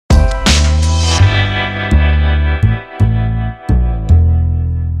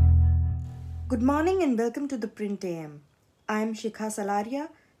Good morning and welcome to ThePrintAM. I am Shikha Salaria,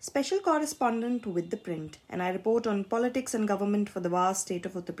 special correspondent with The Print, and I report on politics and government for the vast state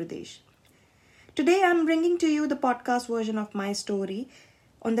of Uttar Pradesh. Today I am bringing to you the podcast version of my story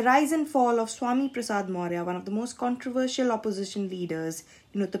on the rise and fall of Swami Prasad Maurya, one of the most controversial opposition leaders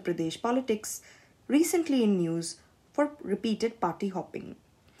in Uttar Pradesh politics, recently in news for repeated party hopping.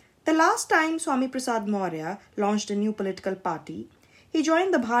 The last time Swami Prasad Maurya launched a new political party, he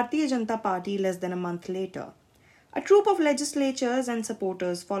joined the Bharatiya Janata Party less than a month later. A troop of legislators and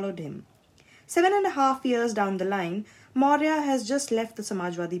supporters followed him. 7.5 years down the line, Maurya has just left the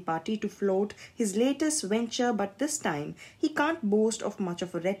Samajwadi Party to float his latest venture, but this time he can't boast of much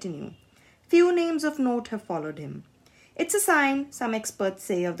of a retinue. Few names of note have followed him. It's a sign, some experts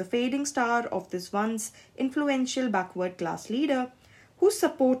say, of the fading star of this once influential backward class leader, whose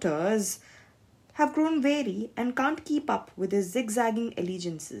supporters have grown wary and can't keep up with his zigzagging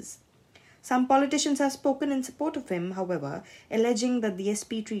allegiances. Some politicians have spoken in support of him, however, alleging that the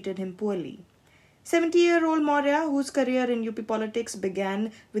SP treated him poorly. 70-year-old Maurya, whose career in UP politics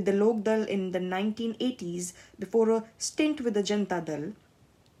began with the Lok Dal in the 1980s before a stint with the Janata Dal,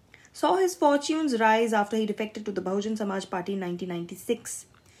 saw his fortunes rise after he defected to the Bahujan Samaj Party in 1996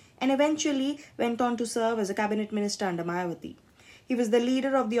 and eventually went on to serve as a cabinet minister under Mayawati. He was the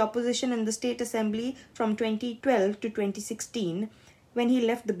leader of the opposition in the State Assembly from 2012 to 2016 when he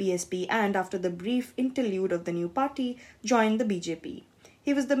left the BSP and, after the brief interlude of the new party, joined the BJP.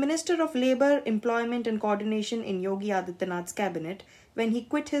 He was the Minister of Labour, Employment and Coordination in Yogi Adityanath's cabinet when he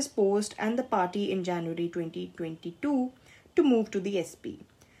quit his post and the party in January 2022 to move to the SP.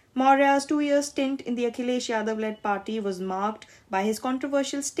 Maurya's 2-year stint in the Akhilesh Yadav-led party was marked by his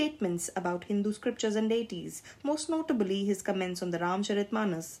controversial statements about Hindu scriptures and deities, most notably his comments on the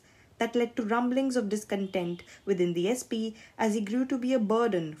ramcharitmanas, that led to rumblings of discontent within the SP as he grew to be a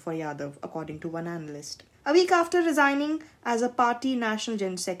burden for Yadav, according to one analyst. A week after resigning as a party national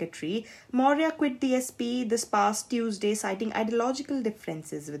general secretary, Maurya quit the SP this past Tuesday, citing ideological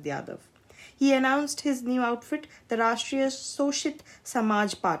differences with Yadav. He announced his new outfit, the Rashtriya Soshit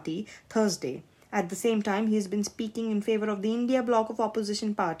Samaj Party, Thursday. At the same time, he has been speaking in favor of the India bloc of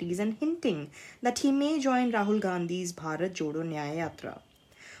opposition parties and hinting that he may join Rahul Gandhi's Bharat Jodo Nyaya Yatra.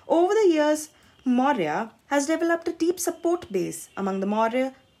 Over the years, Maurya has developed a deep support base among the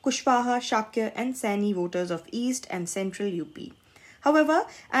Maurya, Kushwaha, Shakya and Saini voters of East and Central UP. However,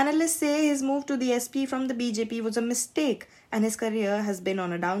 analysts say his move to the SP from the BJP was a mistake and his career has been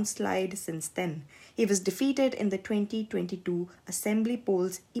on a downslide since then. He was defeated in the 2022 assembly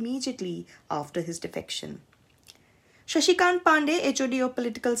polls immediately after his defection. Shashikant Pandey, HOD of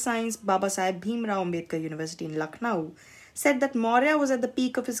Political Science, Babasaheb Bhimrao Ambedkar University in Lucknow, said that Maurya was at the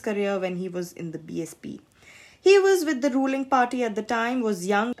peak of his career when he was in the BSP. He was with the ruling party at the time, was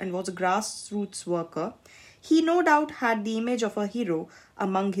young and was a grassroots worker. He no doubt had the image of a hero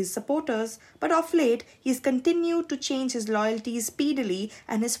among his supporters, but of late he has continued to change his loyalties speedily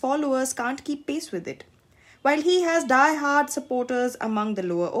and his followers can't keep pace with it. While he has die-hard supporters among the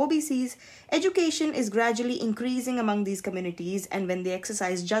lower OBCs, education is gradually increasing among these communities, and when they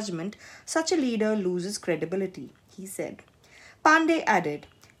exercise judgment, such a leader loses credibility, he said. Pandey added,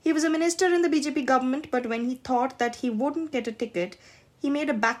 he was a minister in the BJP government, but when he thought that he wouldn't get a ticket, he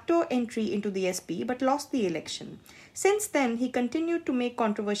made a backdoor entry into the SP but lost the election. Since then, he continued to make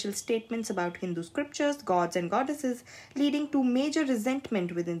controversial statements about Hindu scriptures, gods and goddesses, leading to major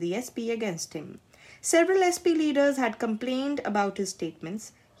resentment within the SP against him. Several SP leaders had complained about his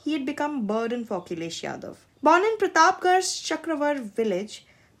statements. He had become a burden for Akhilesh Yadav. Born in Pratapgarh's Chakravar village,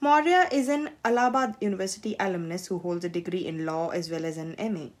 Maurya is an Allahabad University alumnus who holds a degree in law as well as an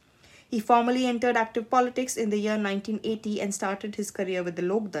MA. He formally entered active politics in the year 1980 and started his career with the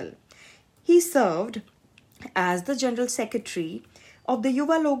Lok Dal. He served as the General Secretary of the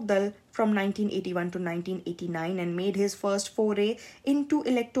Yuva Lok Dal from 1981 to 1989 and made his first foray into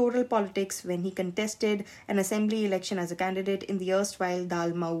electoral politics when he contested an assembly election as a candidate in the erstwhile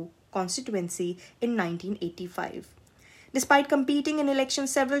Dalmau constituency in 1985. Despite competing in elections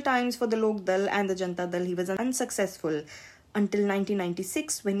several times for the Lok Dal and the Janata Dal, he was unsuccessful until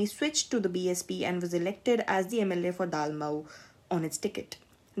 1996 when he switched to the BSP and was elected as the MLA for Dalmau on its ticket.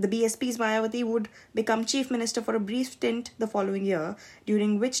 The BSP's Mayawati would become chief minister for a brief stint the following year,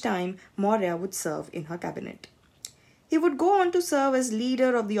 during which time Maurya would serve in her cabinet. He would go on to serve as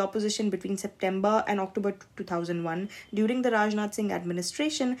leader of the opposition between September and October 2001 during the Rajnath Singh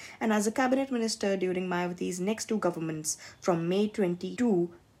administration and as a cabinet minister during Mayawati's next two governments from May 22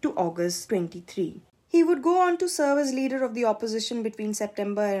 to August 23. He would go on to serve as leader of the opposition between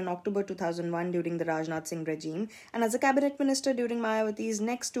September and October 2001 during the Rajnath Singh regime and as a cabinet minister during Mayawati's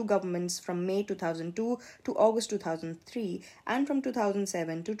next two governments from May 2002 to August 2003 and from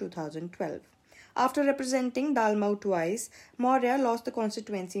 2007 to 2012. After representing Dalmau twice, Maurya lost the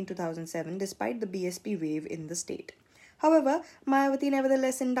constituency in 2007 despite the BSP wave in the state. However, Mayawati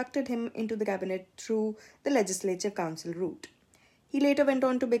nevertheless inducted him into the cabinet through the legislature council route. He later went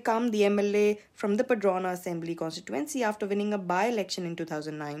on to become the MLA from the Padrona Assembly constituency after winning a by-election in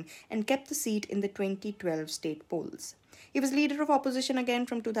 2009 and kept the seat in the 2012 state polls. He was leader of opposition again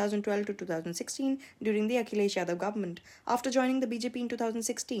from 2012 to 2016 during the Akhilesh Yadav government, after joining the BJP in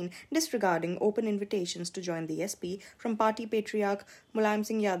 2016, disregarding open invitations to join the SP from party patriarch Mulayam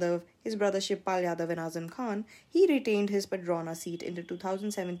Singh Yadav, his brother Shivpal Yadav and Azam Khan. He retained his Padrona seat in the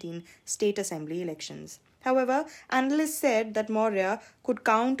 2017 state assembly elections. However, analysts said that Maurya could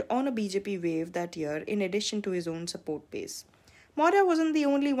count on a BJP wave that year in addition to his own support base. Maurya wasn't the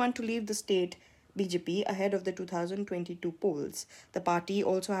only one to leave the state BJP ahead of the 2022 polls. The party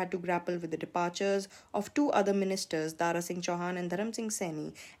also had to grapple with the departures of two other ministers, Dara Singh Chauhan and Dharam Singh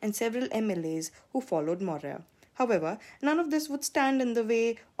Saini, and several MLAs who followed Maurya. However, none of this would stand in the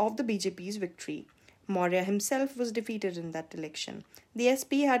way of the BJP's victory. Maurya himself was defeated in that election. The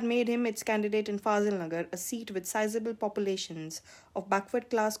SP had made him its candidate in Fazilnagar, a seat with sizable populations of backward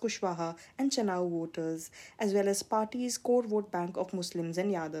class Kushwaha and Chanau voters, as well as party's core vote bank of Muslims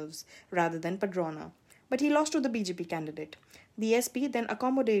and Yadavs, rather than Padrona. But he lost to the BJP candidate. The SP then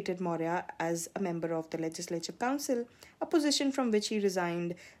accommodated Maurya as a member of the Legislative Council, a position from which he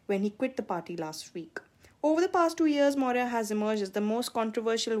resigned when he quit the party last week. Over the past 2 years, Maurya has emerged as the most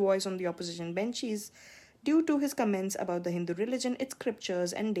controversial voice on the opposition benches due to his comments about the Hindu religion, its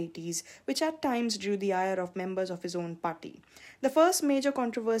scriptures and deities, which at times drew the ire of members of his own party. The first major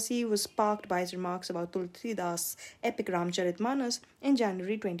controversy was sparked by his remarks about Tulsidas' epic Ramcharitmanas in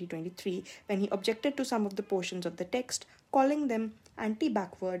January 2023, when he objected to some of the portions of the text, calling them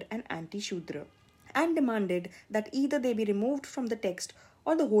anti-backward and anti-Shudra, and demanded that either they be removed from the text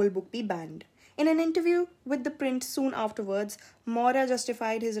or the whole book be banned. In an interview with The Print soon afterwards, Maurya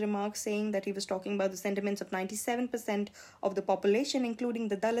justified his remarks, saying that he was talking about the sentiments of 97% of the population, including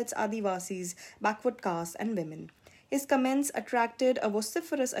the Dalits, Adivasis, backward castes and women. His comments attracted a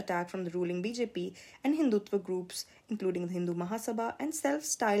vociferous attack from the ruling BJP and Hindutva groups, including the Hindu Mahasabha and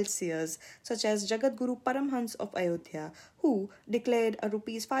self-styled seers such as Jagadguru Paramhans of Ayodhya, who declared a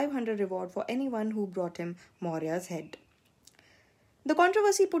 ₹500 reward for anyone who brought him Maurya's head. The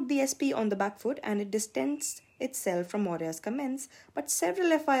controversy put the SP on the back foot and it distanced itself from Maurya's comments, but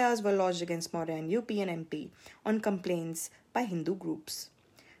several FIRs were lodged against Maurya in UP and MP on complaints by Hindu groups.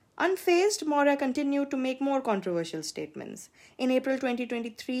 Unfazed, Maurya continued to make more controversial statements. In April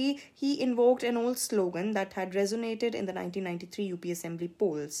 2023, he invoked an old slogan that had resonated in the 1993 UP Assembly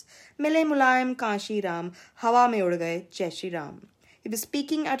polls, "Mile Mulayam Kanshi Ram, Hawa Mein Ud Gaye, Jai Shri Ram." He was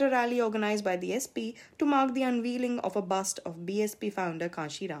speaking at a rally organized by the SP to mark the unveiling of a bust of BSP founder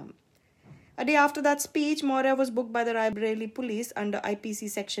Kanshi Ram. A day after that speech, Maurya was booked by the Raebareli police under IPC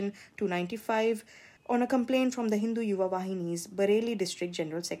section 295 on a complaint from the Hindu Yuva Vahini's Bareilly District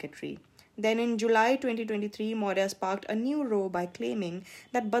General Secretary. Then in July 2023, Maurya sparked a new row by claiming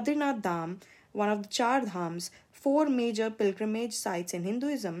that Badrinath Dham, one of the Char Dhams, 4 major pilgrimage sites in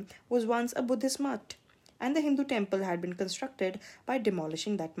Hinduism, was once a Buddhist mutt, and the Hindu temple had been constructed by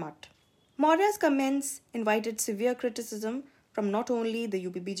demolishing that mutt. Maurya's comments invited severe criticism from not only the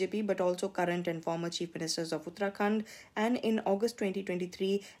UP BJP but also current and former chief ministers of Uttarakhand, and in August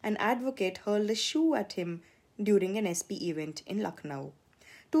 2023, an advocate hurled a shoe at him during an SP event in Lucknow.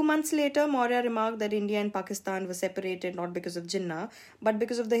 2 months later, Maurya remarked that India and Pakistan were separated not because of Jinnah but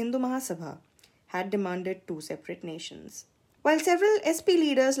because of the Hindu Mahasabha, had demanded 2 separate nations. While several SP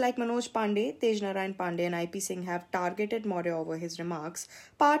leaders like Manoj Pandey, Tejnarayan Pandey and IP Singh have targeted Maurya over his remarks,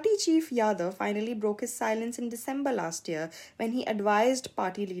 Party Chief Yadav finally broke his silence in December last year when he advised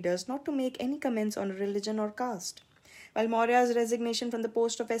party leaders not to make any comments on religion or caste. While Maurya's resignation from the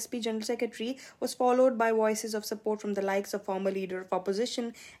post of SP General Secretary was followed by voices of support from the likes of former leader of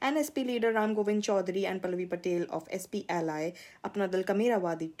opposition and SP leader Ram Govind Chaudhary and Pallavi Patel of SP ally Apna Dal Ka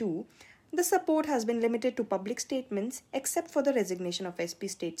Merawadi too, the support has been limited to public statements except for the resignation of SP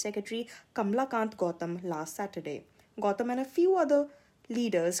State Secretary Kamalakant Gautam last Saturday. Gautam and a few other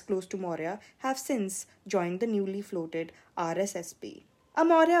leaders close to Maurya have since joined the newly floated RSSP. A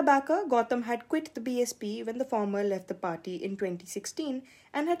Maurya backer, Gautam had quit the BSP when the former left the party in 2016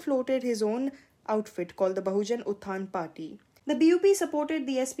 and had floated his own outfit called the Bahujan Utthan Party. The BUP supported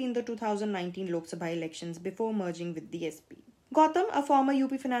the SP in the 2019 Lok Sabha elections before merging with the SP. Gautam, a former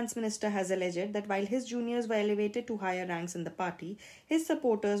UP finance minister, has alleged that while his juniors were elevated to higher ranks in the party, his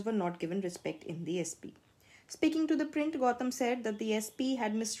supporters were not given respect in the SP. Speaking to The Print, Gautam said that the SP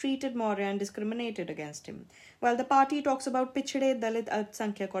had mistreated Maurya and discriminated against him. While the party talks about Pichhde, Dalit,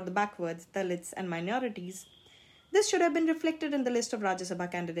 Alpsankyak or the backwards, Dalits and minorities, this should have been reflected in the list of Rajya Sabha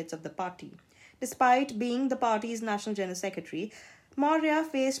candidates of the party. Despite being the party's National General Secretary, Maurya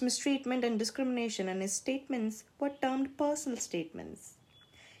faced mistreatment and discrimination, and his statements were termed personal statements.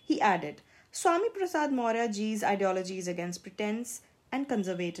 He added, Swami Prasad Maurya ji's ideology is against pretense and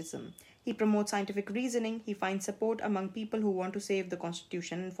conservatism. He promotes scientific reasoning. He finds support among people who want to save the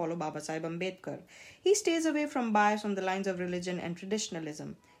constitution and follow Babasaheb Ambedkar. He stays away from bias on the lines of religion and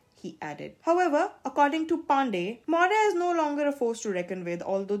traditionalism, he added. However, according to Pandey, Maurya is no longer a force to reckon with,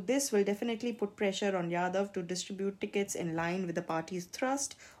 although this will definitely put pressure on Yadav to distribute tickets in line with the party's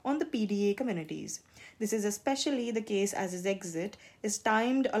thrust on the PDA communities. This is especially the case as his exit is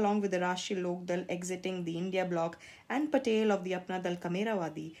timed along with the Rashtriya Lok Dal exiting the India bloc and Patel of the Apna Dal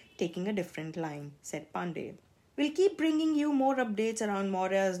Kamerawadi taking a different line, said Pandey. We'll keep bringing you more updates around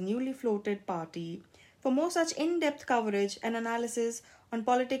Maurya's newly floated party. For more such in-depth coverage and analysis on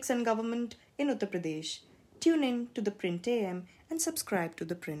politics and government in Uttar Pradesh, tune in to The Print AM and subscribe to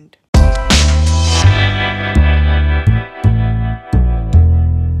The Print.